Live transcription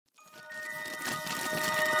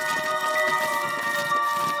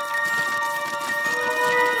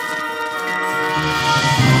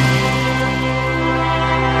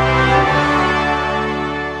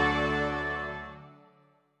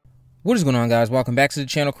What is going on, guys? Welcome back to the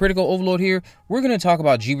channel. Critical Overlord here. We're going to talk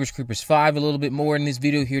about Jeepers Creepers 5 a little bit more in this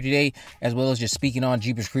video here today, as well as just speaking on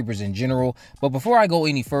Jeepers Creepers in general. But before I go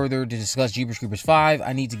any further to discuss Jeepers Creepers 5,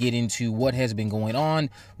 I need to get into what has been going on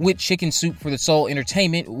with Chicken Soup for the Soul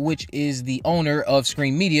Entertainment, which is the owner of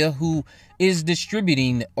Screen Media, who is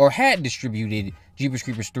distributing or had distributed Jeepers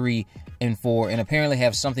Creepers 3 and 4, and apparently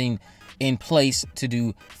have something in place to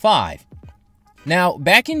do 5. Now,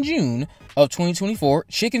 back in June of 2024,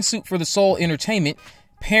 Chicken Soup for the Soul Entertainment,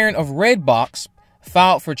 parent of Redbox,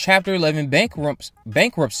 filed for Chapter 11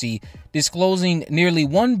 bankruptcy, disclosing nearly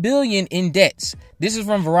 $1 billion in debts. This is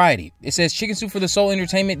from Variety. It says Chicken Soup for the Soul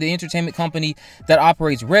Entertainment, the entertainment company that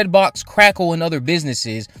operates Redbox, Crackle, and other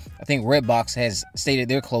businesses. I think Redbox has stated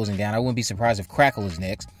they're closing down. I wouldn't be surprised if Crackle is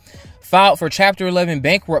next. Filed for Chapter 11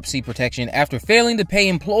 bankruptcy protection after failing to pay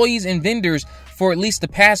employees and vendors for at least the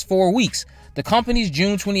past 4 weeks. The company's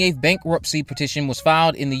June 28th bankruptcy petition was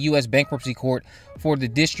filed in the U.S. Bankruptcy Court for the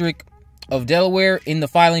District of Delaware. In the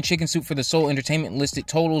filing, Chicken Soup for the Soul Entertainment listed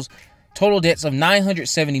total debts of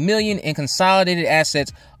 $970 million and consolidated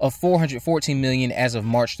assets of $414 million as of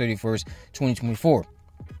March 31st, 2024.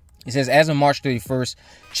 It says, as of March 31st,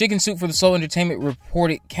 Chicken Soup for the Soul Entertainment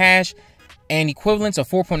reported cash and equivalents of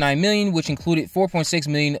 $4.9 million, which included $4.6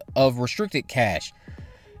 million of restricted cash.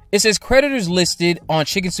 It says creditors listed on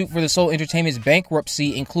Chicken Soup for the Soul Entertainment's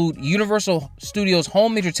bankruptcy include Universal Studios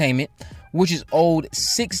Home Entertainment, which is owed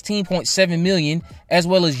 $16.7 million, as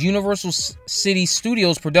well as Universal City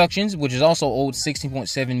Studios Productions, which is also owed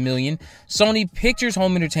 $16.7 million, Sony Pictures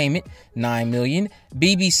Home Entertainment, $9 million,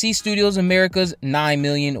 BBC Studios Americas, $9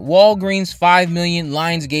 million, Walgreens, $5 million,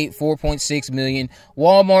 Lionsgate, $4.6 million,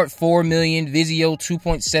 Walmart, $4 million, Vizio,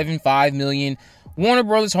 $2.75 million, Warner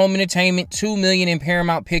Brothers Home Entertainment, $2 million, and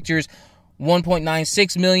Paramount Pictures,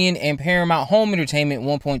 $1.96 million, and Paramount Home Entertainment,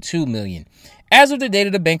 $1.2 million. As of the date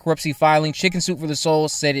of the bankruptcy filing, Chicken Soup for the Soul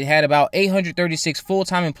said it had about 836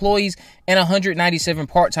 full-time employees and 197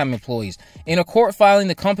 part-time employees. In a court filing,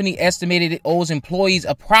 the company estimated it owes employees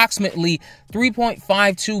approximately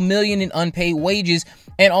 $3.52 million in unpaid wages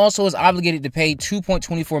and also is obligated to pay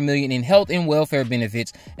 $2.24 million in health and welfare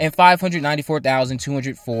benefits and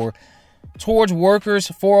 $594,204 towards workers'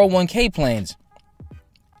 401k plans.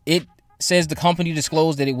 It says the company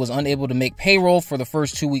disclosed that it was unable to make payroll for the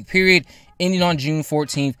first 2-week period ending on June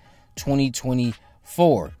 14th,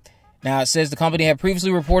 2024. Now, it says the company had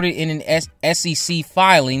previously reported in an SEC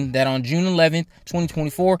filing that on June 11th,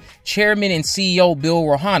 2024, Chairman and CEO Bill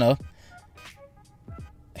Rohana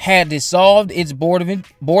had dissolved its board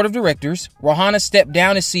of directors. Rohana stepped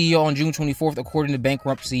down as CEO on June 24th, according to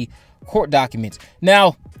bankruptcy court documents.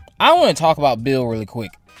 Now, I want to talk about Bill really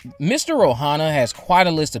quick. Mr. Rohana has quite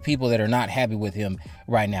a list of people that are not happy with him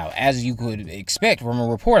right now, as you could expect from a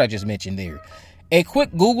report I just mentioned there. A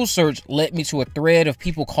quick Google search led me to a thread of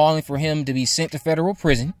people calling for him to be sent to federal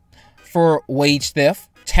prison for wage theft,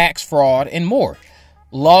 tax fraud, and more.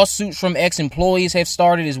 Lawsuits from ex-employees have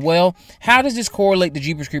started as well. How does this correlate to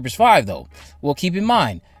Jeepers Creepers 5, though? Well, keep in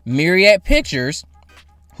mind, Myriad Pictures,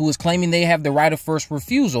 who is claiming they have the right of first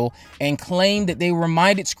refusal and claim that they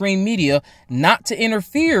reminded Screen Media not to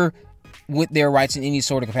interfere with their rights in any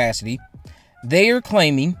sort of capacity. They are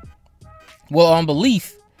claiming, well, on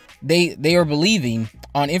belief, they are believing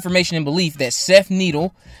on information and belief that Seth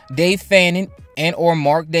Needle, Dave Fannin, and or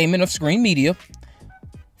Mark Damon of Screen Media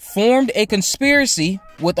formed a conspiracy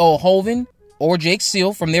with O'Hoven or Jake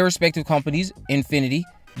Seal from their respective companies, Infinity,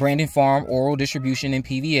 Brandon Farm, Oral Distribution, and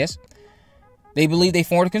PVS. They believe they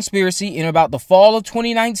formed a conspiracy in about the fall of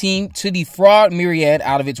 2019 to defraud Myriad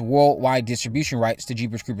out of its worldwide distribution rights to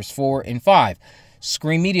Jeepers Creepers 4 and 5.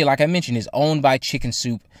 Screen Media, like I mentioned, is owned by Chicken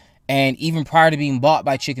Soup, and even prior to being bought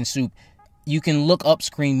by Chicken Soup, you can look up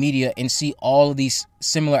Screen Media and see all of these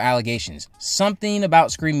similar allegations. Something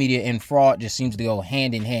about Screen Media and fraud just seems to go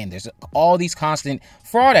hand in hand. There's all these constant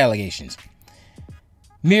fraud allegations.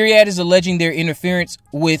 Myriad is alleging their interference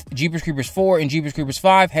with Jeepers Creepers 4 and Jeepers Creepers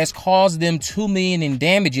 5 has caused them $2 million in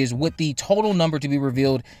damages, with the total number to be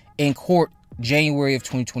revealed in court January of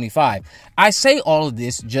 2025. I say all of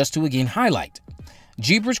this just to again highlight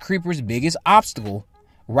Jeepers Creepers' biggest obstacle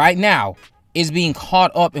right now is being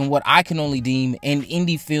caught up in what I can only deem an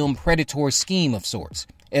indie film predatory scheme of sorts,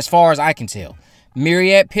 as far as I can tell.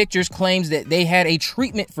 Myriad Pictures claims that they had a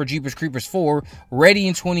treatment for Jeepers Creepers 4 ready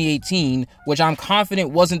in 2018, which I'm confident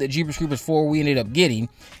wasn't the Jeepers Creepers 4 we ended up getting.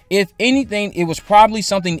 If anything, it was probably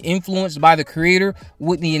something influenced by the creator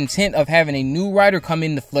with the intent of having a new writer come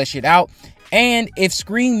in to flesh it out. And if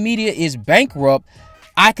Screen Media is bankrupt,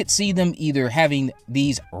 I could see them either having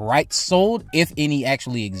these rights sold, if any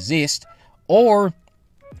actually exist, or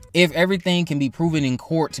if everything can be proven in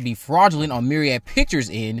court to be fraudulent on Myriad Pictures'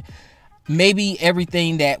 end, maybe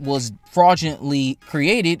everything that was fraudulently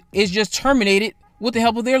created is just terminated with the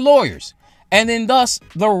help of their lawyers. And then thus,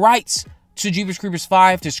 the rights to Jeepers Creepers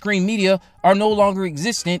 5 to Screen Media are no longer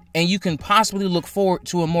existent, and you can possibly look forward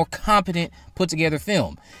to a more competent, put-together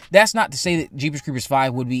film. That's not to say that Jeepers Creepers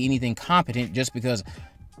 5 would be anything competent just because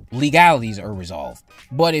legalities are resolved.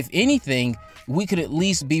 But if anything, we could at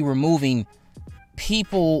least be removing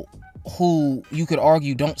people who you could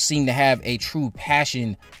argue don't seem to have a true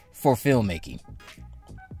passion for filmmaking.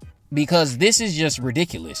 Because this is just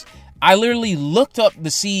ridiculous. I literally looked up the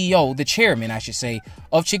CEO, the chairman, I should say,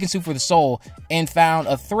 of Chicken Soup for the Soul, and found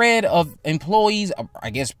a thread of employees, I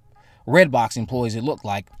guess Redbox employees it looked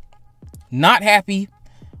like, not happy,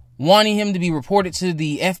 wanting him to be reported to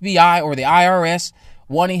the FBI or the IRS,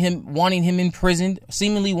 wanting him imprisoned,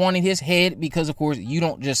 seemingly wanting his head, because of course you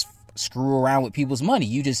don't just screw around with people's money.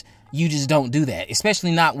 You just don't do that,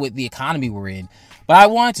 especially not with the economy we're in. But I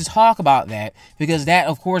wanted to talk about that because that,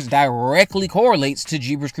 of course, directly correlates to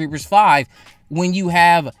Jeepers Creepers 5 when you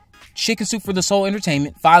have Chicken Soup for the Soul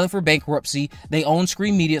Entertainment filing for bankruptcy. They own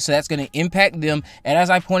Screen Media, so that's going to impact them. And as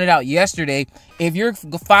I pointed out yesterday, if you're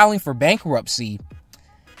filing for bankruptcy,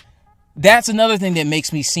 that's another thing that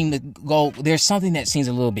makes me seem to go, there's something that seems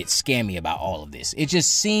a little bit scammy about all of this. It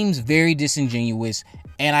just seems very disingenuous.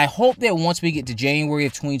 And I hope that once we get to January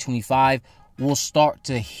of 2025, we'll start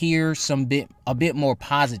to hear a bit more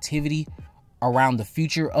positivity around the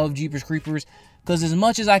future of Jeepers Creepers. Because as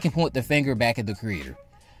much as I can point the finger back at the creator,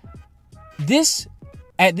 this,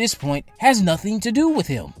 at this point, has nothing to do with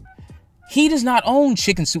him. He does not own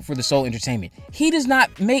Chicken Soup for the Soul Entertainment. He does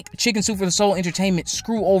not make Chicken Soup for the Soul Entertainment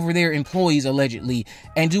screw over their employees, allegedly,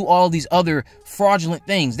 and do all these other fraudulent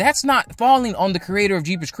things. That's not falling on the creator of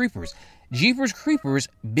Jeepers Creepers. Jeepers Creepers'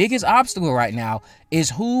 biggest obstacle right now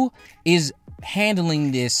is who is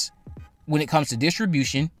handling this when it comes to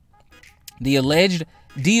distribution, the alleged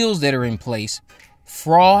deals that are in place,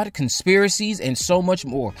 fraud, conspiracies, and so much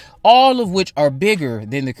more, all of which are bigger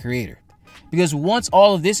than the creator. Because once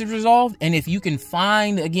all of this is resolved, and if you can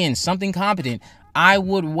find, again, something competent, I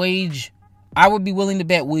would be willing to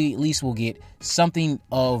bet we at least will get something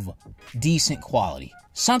of decent quality.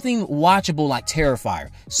 Something watchable like Terrifier.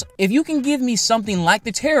 So if you can give me something like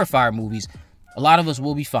the Terrifier movies, a lot of us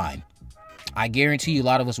will be fine. I guarantee you a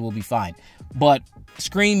lot of us will be fine. But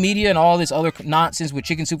Screen Media and all this other nonsense with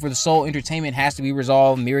Chicken Soup for the Soul Entertainment has to be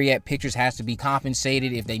resolved. Myriad Pictures has to be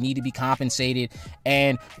compensated if they need to be compensated.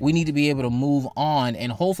 And we need to be able to move on.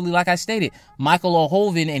 And hopefully, like I stated, Michael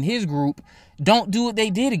O'Hoven and his group don't do what they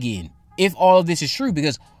did again, if all of this is true.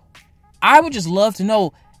 Because I would just love to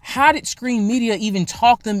know, how did Screen Media even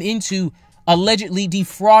talk them into allegedly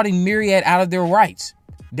defrauding Myriad out of their rights?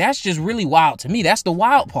 That's just really wild to me. That's the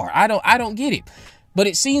wild part. I don't get it. But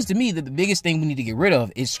it seems to me that the biggest thing we need to get rid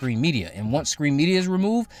of is Screen Media. And once Screen Media is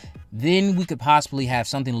removed, then we could possibly have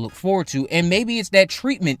something to look forward to. And maybe it's that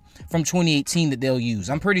treatment from 2018 that they'll use.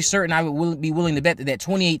 I'm pretty certain I would be willing to bet that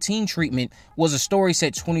 2018 treatment was a story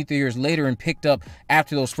set 23 years later and picked up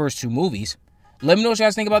after those first two movies. Let me know what you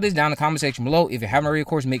guys think about this down in the comment section below. If you haven't already, of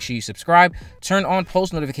course, make sure you subscribe. Turn on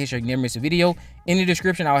post notifications so you never miss a video. In the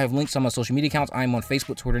description, I'll have links to my social media accounts. I am on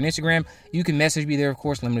Facebook, Twitter, and Instagram. You can message me there, of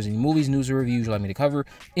course. Let me know any movies, news, or reviews you'd like me to cover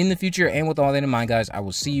in the future. And with all that in mind, guys, I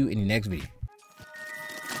will see you in the next video.